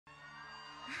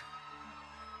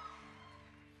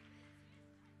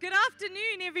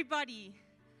afternoon, everybody.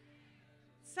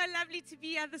 So lovely to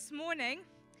be here this morning.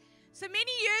 So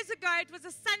many years ago, it was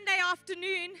a Sunday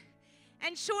afternoon,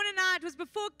 and Sean and I, it was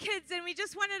before kids, and we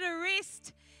just wanted to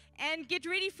rest and get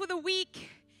ready for the week.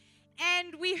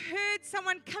 And we heard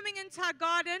someone coming into our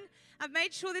garden. I've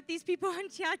made sure that these people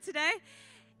aren't here today.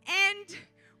 And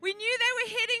we knew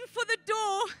they were heading for the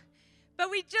door, but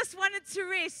we just wanted to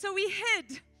rest. So we hid,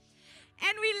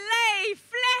 and we lay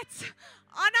flat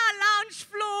on our lounge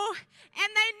floor,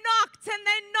 and they knocked, and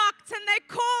they knocked, and they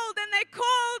called,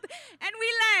 and we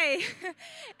lay,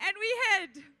 and we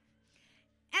hid.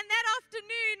 And that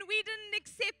afternoon, we didn't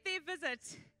accept their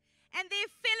visit and their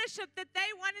fellowship that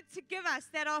they wanted to give us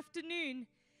that afternoon.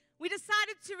 We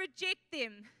decided to reject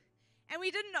them, and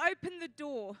we didn't open the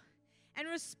door and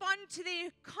respond to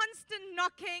their constant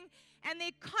knocking and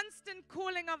their constant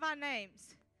calling of our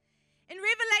names. In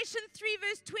Revelation 3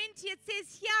 verse 20, it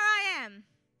says, "Here I am.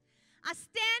 I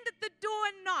stand at the door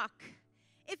and knock.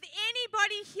 If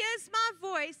anybody hears my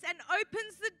voice and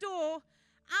opens the door,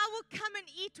 I will come and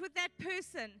eat with that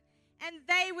person, and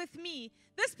they with me."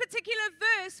 This particular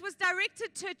verse was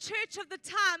directed to a church of the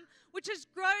time which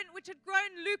had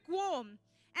grown lukewarm.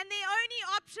 And their only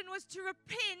option was to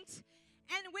repent,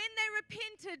 and when they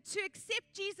repented, to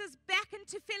accept Jesus back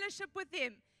into fellowship with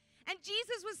them. And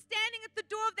Jesus was standing at the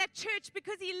door of that church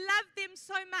because he loved them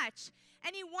so much,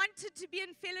 and he wanted to be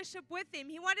in fellowship with them.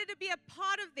 He wanted to be a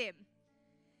part of them.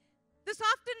 This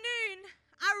afternoon,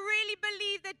 I really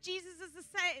believe that Jesus is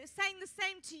saying the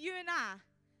same to you and I.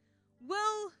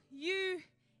 Will you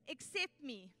accept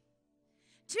me?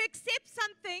 To accept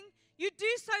something, you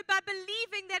do so by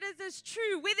believing that it is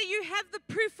true, whether you have the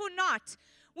proof or not.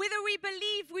 Whether we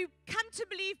come to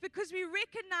believe because we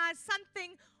recognize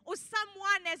something or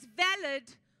someone as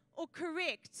valid or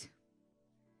correct.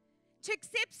 To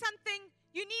accept something,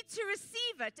 you need to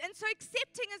receive it. And so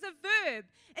accepting is a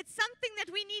verb. It's something that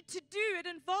we need to do. It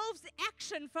involves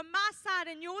action from my side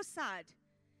and your side.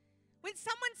 When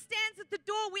someone stands at the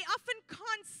door, we often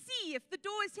can't see. If the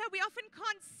door is here, we often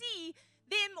can't see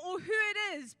them or who it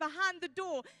is behind the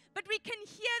door. But we can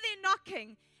hear their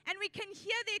knocking, and we can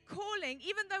hear their calling,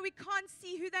 even though we can't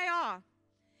see who they are.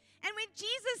 And when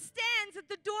Jesus stands at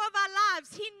the door of our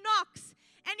lives, he knocks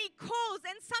and he calls,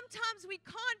 and sometimes we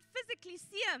can't physically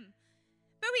see him,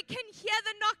 but we can hear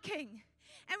the knocking,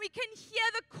 and we can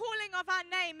hear the calling of our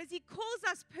name as he calls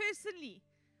us personally.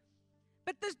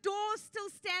 But the door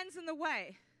still stands in the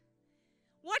way.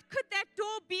 What could that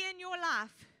door be in your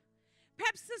life?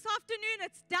 Perhaps this afternoon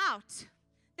it's doubt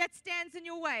that stands in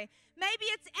your way. Maybe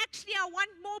it's actually, I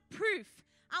want more proof.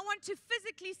 I want to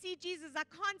physically see Jesus. I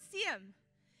can't see him.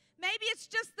 Maybe it's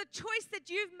just the choice that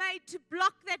you've made to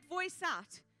block that voice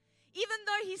out. Even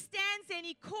though he stands there and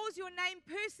he calls your name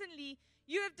personally,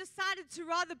 you have decided to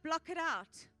rather block it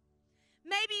out.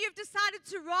 Maybe you've decided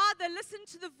to rather listen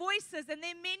to the voices, and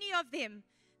there are many of them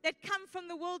that come from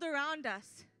the world around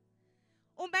us.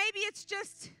 Or maybe it's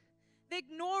just the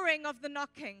ignoring of the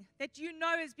knocking that you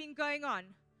know has been going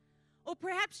on. Or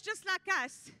perhaps just like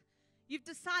us, you've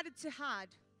decided to hide.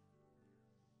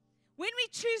 When we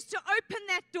choose to open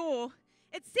that door,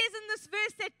 it says in this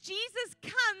verse that Jesus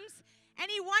comes and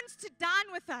he wants to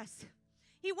dine with us.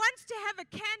 He wants to have a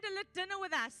candlelit dinner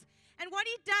with us. And what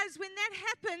he does when that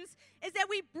happens is that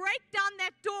we break down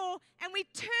that door and we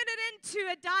turn it into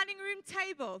a dining room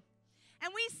table.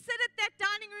 And we sit at that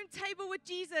dining room table with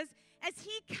Jesus as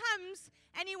he comes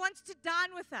and he wants to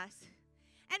dine with us.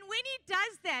 And when he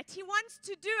does that, he wants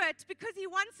to do it because he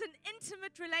wants an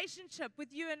intimate relationship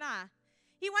with you and I.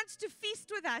 He wants to feast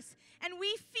with us, and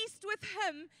we feast with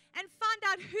him and find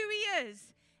out who he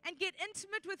is and get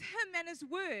intimate with him and his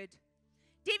word.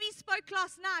 Debbie spoke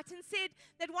last night and said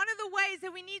that one of the ways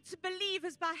that we need to believe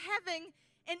is by having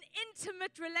an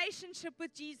intimate relationship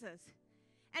with Jesus.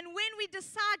 And when we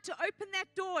decide to open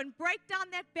that door and break down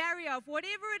that barrier of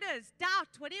whatever it is,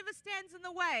 doubt, whatever stands in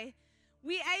the way,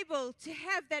 we're able to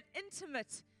have that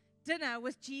intimate dinner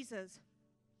with Jesus.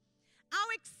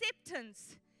 Our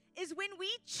acceptance is when we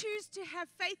choose to have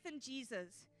faith in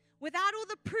Jesus without all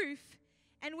the proof,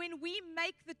 and when we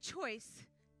make the choice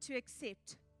to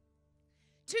accept.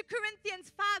 2 Corinthians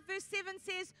 5 verse 7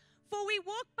 says, "For we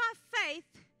walk by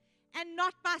faith and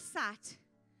not by sight."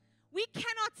 We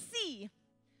cannot see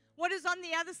what is on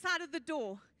the other side of the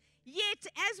door. Yet,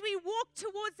 as we walk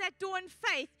towards that door in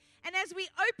faith, and as we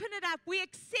open it up, we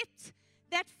accept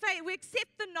that faith, we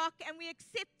accept the knock, and we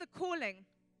accept the calling.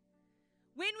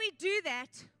 When we do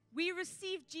that, we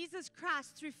receive Jesus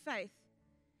Christ through faith.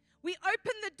 We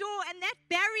open the door, and that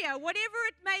barrier, whatever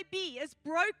it may be, is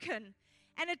broken.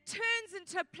 and it turns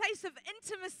into a place of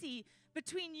intimacy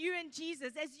between you and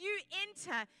Jesus as you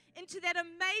enter into that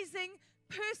amazing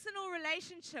personal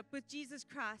relationship with Jesus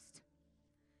Christ.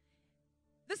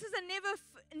 This is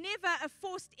never a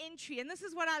forced entry, and this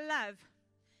is what I love.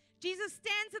 Jesus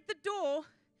stands at the door,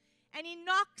 and he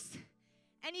knocks,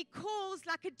 and he calls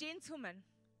like a gentleman.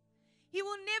 He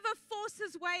will never force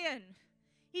his way in.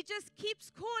 He just keeps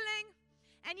calling,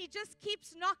 and he just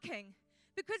keeps knocking.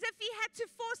 Because if he had to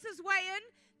force his way in,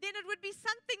 then it would be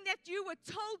something that you were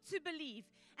told to believe,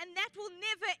 and that will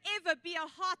never, ever be a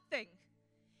heart thing.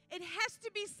 It has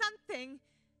to be something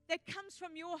that comes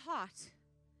from your heart.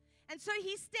 And so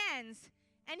he stands,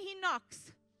 and he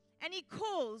knocks, and he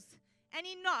calls, and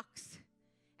he knocks.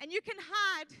 And you can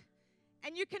hide,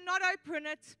 and you cannot open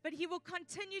it, but he will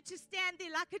continue to stand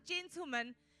there like a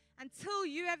gentleman until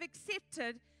you have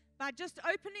accepted by just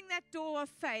opening that door of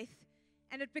faith,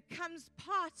 and it becomes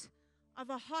part of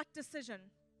a heart decision.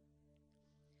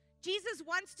 Jesus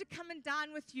wants to come and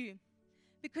dine with you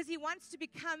because he wants to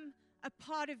become a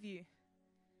part of you.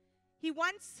 He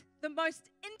wants the most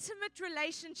intimate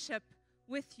relationship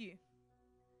with you.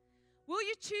 Will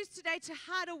you choose today to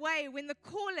hide away when the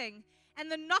calling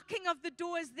and the knocking of the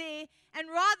door is there, and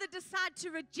rather decide to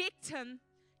reject him,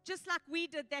 just like we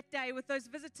did that day with those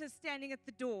visitors standing at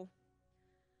the door?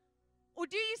 Or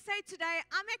do you say today,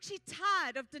 I'm actually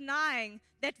tired of denying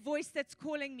that voice that's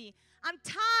calling me. I'm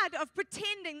tired of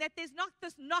pretending that there's not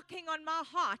this knocking on my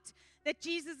heart that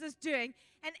Jesus is doing.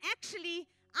 And actually,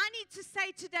 I need to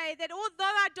say today that although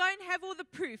I don't have all the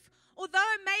proof,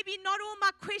 although maybe not all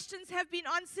my questions have been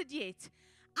answered yet,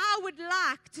 I would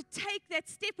like to take that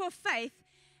step of faith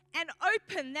and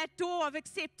open that door of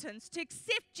acceptance, to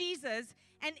accept Jesus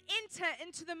and enter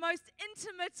into the most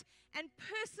intimate and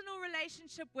personal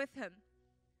relationship with him.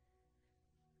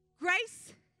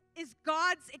 Grace is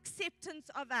God's acceptance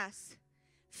of us.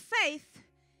 Faith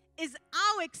is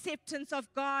our acceptance of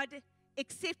God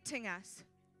accepting us.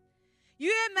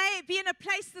 You may be in a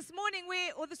place this morning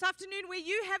or this afternoon where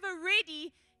you have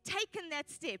already taken that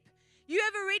step. You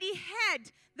have already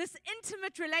had this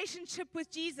intimate relationship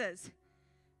with Jesus.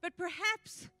 But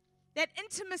perhaps that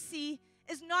intimacy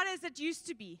is not as it used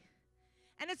to be.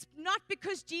 And it's not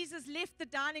because Jesus left the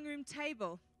dining room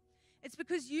table. It's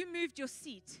because you moved your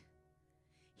seat.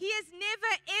 He has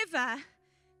never, ever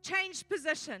changed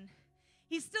position.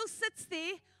 He still sits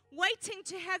there waiting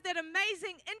to have that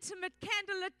amazing, intimate,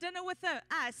 candlelit dinner with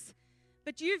us.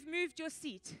 But you've moved your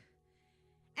seat.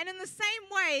 And in the same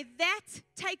way, that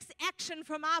takes action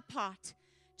from our part,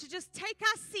 to just take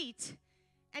our seat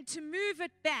and to move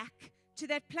it back to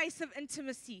that place of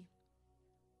intimacy.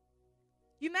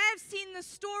 You may have seen the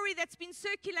story that's been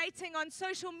circulating on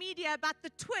social media about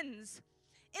the twins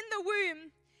in the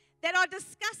womb that are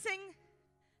discussing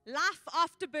life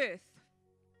after birth.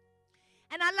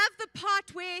 And I love the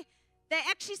part where they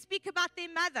actually speak about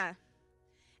their mother.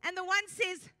 And the one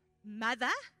says,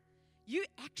 "Mother? You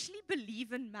actually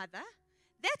believe in mother?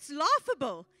 That's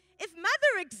laughable. If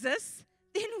mother exists,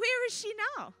 then where is she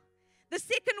now?" The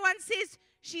second one says,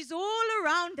 "She's all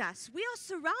around us. We are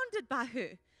surrounded by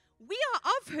her. We are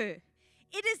of her.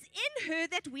 It is in her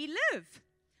that we live.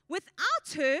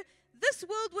 Without her, this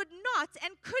world would not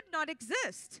and could not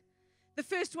exist." The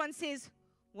first one says,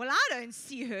 "Well, I don't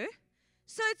see her,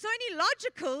 so it's only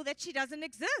logical that she doesn't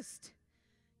exist."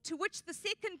 To which the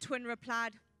second twin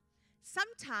replied,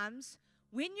 "Sometimes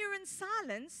when you're in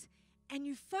silence and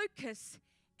you focus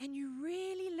and you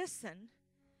really listen,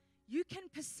 you can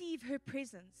perceive her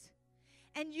presence,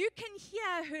 and you can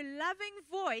hear her loving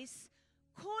voice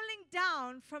calling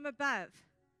down from above."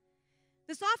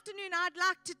 This afternoon, I'd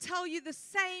like to tell you the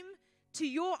same to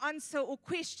your answer or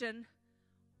question.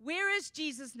 Where is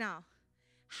Jesus now?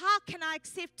 How can I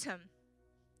accept him?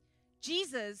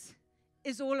 Jesus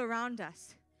is all around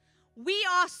us. We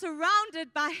are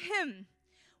surrounded by him.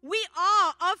 We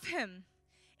are of him.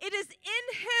 It is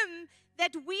in him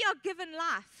that we are given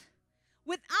life.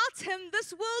 Without him,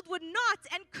 this world would not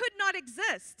and could not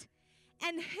exist.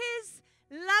 And his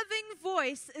loving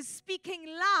voice is speaking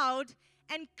loud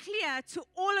and clear to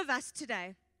all of us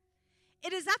today.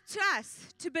 It is up to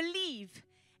us to believe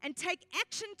and take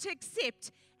action to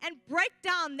accept and break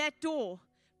down that door.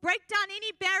 Break down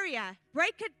any barrier.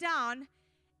 Break it down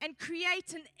and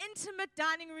create an intimate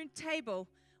dining room table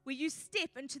where you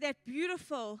step into that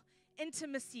beautiful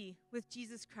intimacy with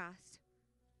Jesus Christ.